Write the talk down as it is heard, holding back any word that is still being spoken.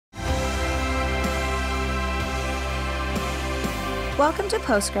Welcome to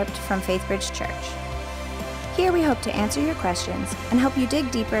Postscript from Faithbridge Church. Here we hope to answer your questions and help you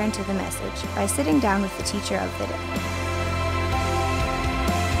dig deeper into the message by sitting down with the teacher of the day.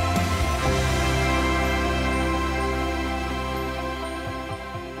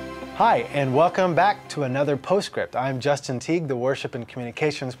 Hi, and welcome back to another Postscript. I'm Justin Teague, the Worship and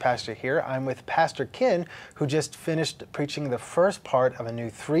Communications Pastor here. I'm with Pastor Ken, who just finished preaching the first part of a new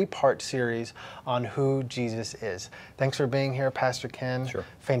 3-part series on who Jesus is. Thanks for being here, Pastor Ken. Sure.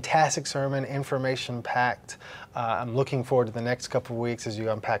 Fantastic sermon, information-packed. I'm looking forward to the next couple of weeks as you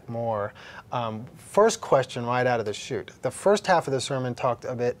unpack more. First question right out of the chute. The first half of the sermon talked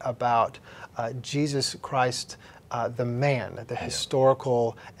a bit about Jesus Christ, the man, the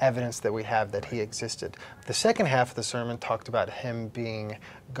historical evidence that we have that he existed. The second half of the sermon talked about him being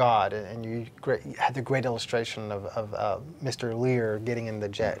God, and you had the great illustration of Mr. Lear getting in the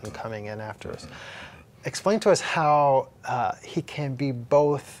jet and coming in after us. Explain to us how he can be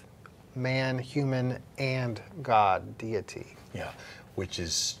both man, human, and God, deity. Yeah, which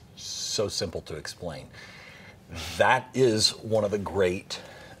is so simple to explain. That is one of the great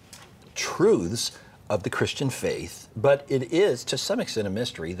truths of the Christian faith, but it is to some extent a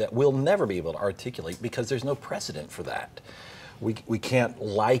mystery that we'll never be able to articulate because there's no precedent for that. We can't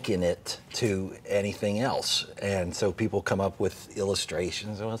liken it to anything else, and so people come up with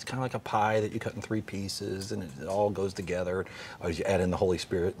illustrations. Well, it's kind of like a pie that you cut in 3 pieces, and it all goes together. Or you add in the Holy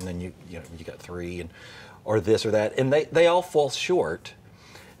Spirit, and then you got 3, or this or that, and they all fall short.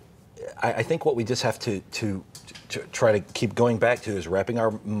 I think what we just have to try to keep going back to is wrapping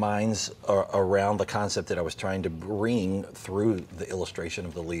our minds around the concept that I was trying to bring through the illustration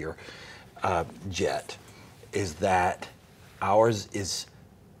of the Lear jet, is that ours is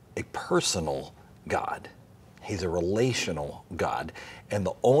a personal God. He's a relational God. And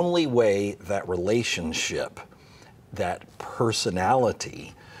the only way that relationship, that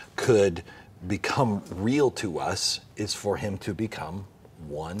personality could become real to us is for him to become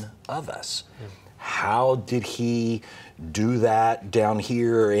one of us. How did he do that down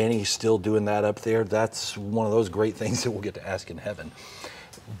here, and he's still doing that up there? That's one of those great things that we'll get to ask in heaven.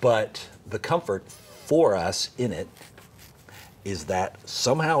 But the comfort for us in it is that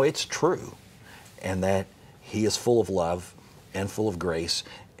somehow it's true, and that he is full of love and full of grace,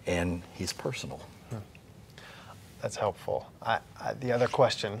 and he's personal. That's helpful. The other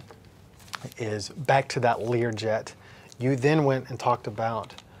question is back to that Lear jet. You then went and talked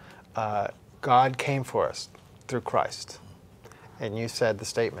about God came for us through Christ. And you said the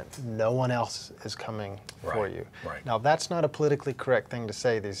statement, no one else is coming for you. Right. Now, that's not a politically correct thing to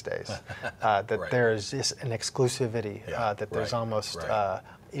say these days, that there is just an exclusivity, that there's almost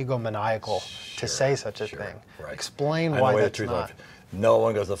egomaniacal to say such a thing. Explain why that's not. No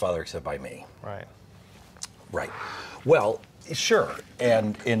one goes to the Father except by me. Right. Well, sure,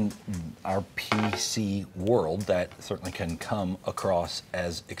 and in our PC world, that certainly can come across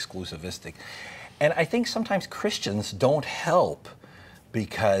as exclusivistic. And I think sometimes Christians don't help,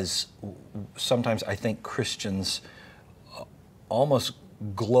 because sometimes I think Christians almost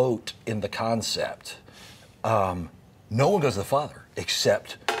gloat in the concept. No one goes to the Father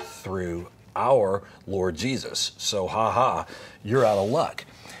except through our Lord Jesus. So, you're out of luck.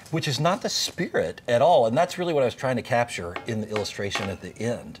 Which is not the spirit at all, and that's really what I was trying to capture in the illustration at the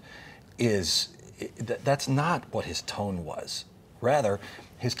end, is that's not what his tone was. Rather,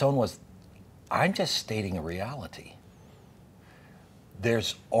 his tone was, I'm just stating a reality.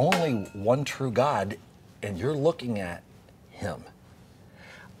 There's only one true God, and you're looking at him.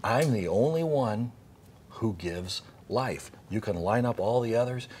 I'm the only one who gives life. You can line up all the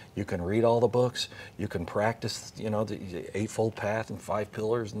others, you can read all the books, you can practice, the Eightfold Path and 5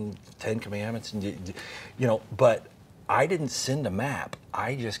 Pillars and 10 Commandments, and but I didn't send a map.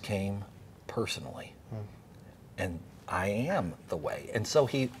 I just came personally, and I am the way. And so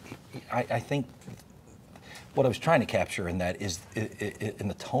I think what I was trying to capture in that is, in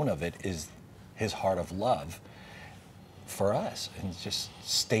the tone of it, is his heart of love for us, and it's just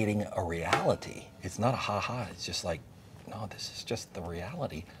stating a reality. It's not a it's just like, no, this is just the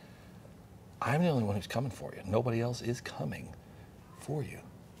reality. I'm the only one who's coming for you. Nobody else is coming for you.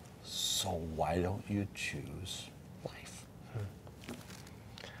 So why don't you choose life?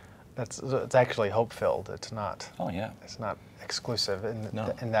 It's actually hope-filled. It's not. Oh yeah. It's not exclusive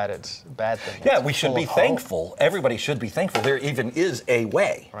in that it's a bad thing. Yeah, we should be thankful. Everybody should be thankful. There even is a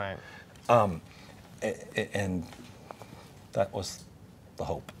way. Right. And that was the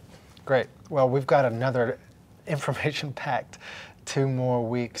hope. Great. Well, we've got another information-packed 2 more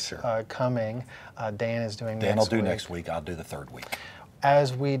weeks coming. Dan is doing next week. Dan will do next week. I'll do the 3rd week.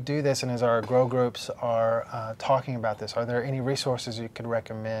 As we do this and as our grow groups are talking about this, are there any resources you could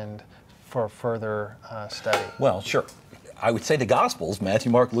recommend for further study? Well, sure. I would say the Gospels,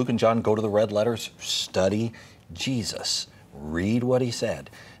 Matthew, Mark, Luke, and John, go to the red letters, study Jesus, read what he said.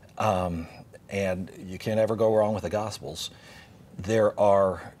 And you can't ever go wrong with the Gospels. There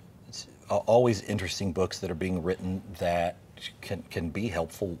are always interesting books that are being written that can be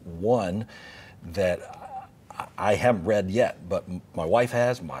helpful. One that I haven't read yet, but my wife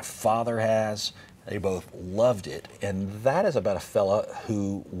has, my father has. They both loved it, and that is about a fella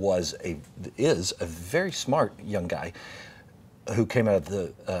who is a very smart young guy who came out of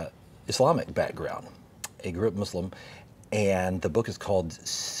the Islamic background. He grew up Muslim, and the book is called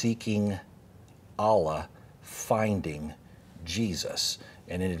Seeking Allah, Finding Jesus.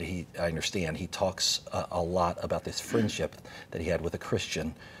 And in it, I understand, he talks a lot about this friendship that he had with a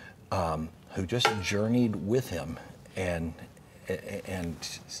Christian who just journeyed with him. And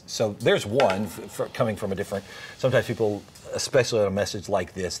so there's one coming from a different, sometimes people, especially on a message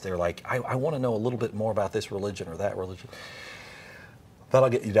like this, they're like, I want to know a little bit more about this religion or that religion. That'll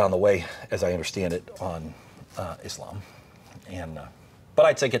get you down the way, as I understand it, on Islam. But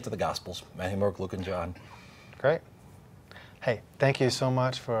I'd say get to the Gospels, Matthew, Mark, Luke, and John. Great. Hey, thank you so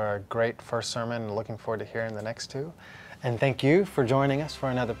much for a great first sermon, and looking forward to hearing the next two. And thank you for joining us for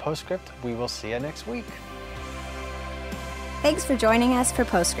another Postscript. We will see you next week. Thanks for joining us for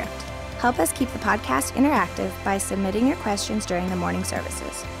Postscript. Help us keep the podcast interactive by submitting your questions during the morning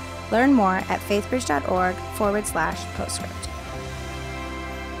services. Learn more at faithbridge.org/postscript.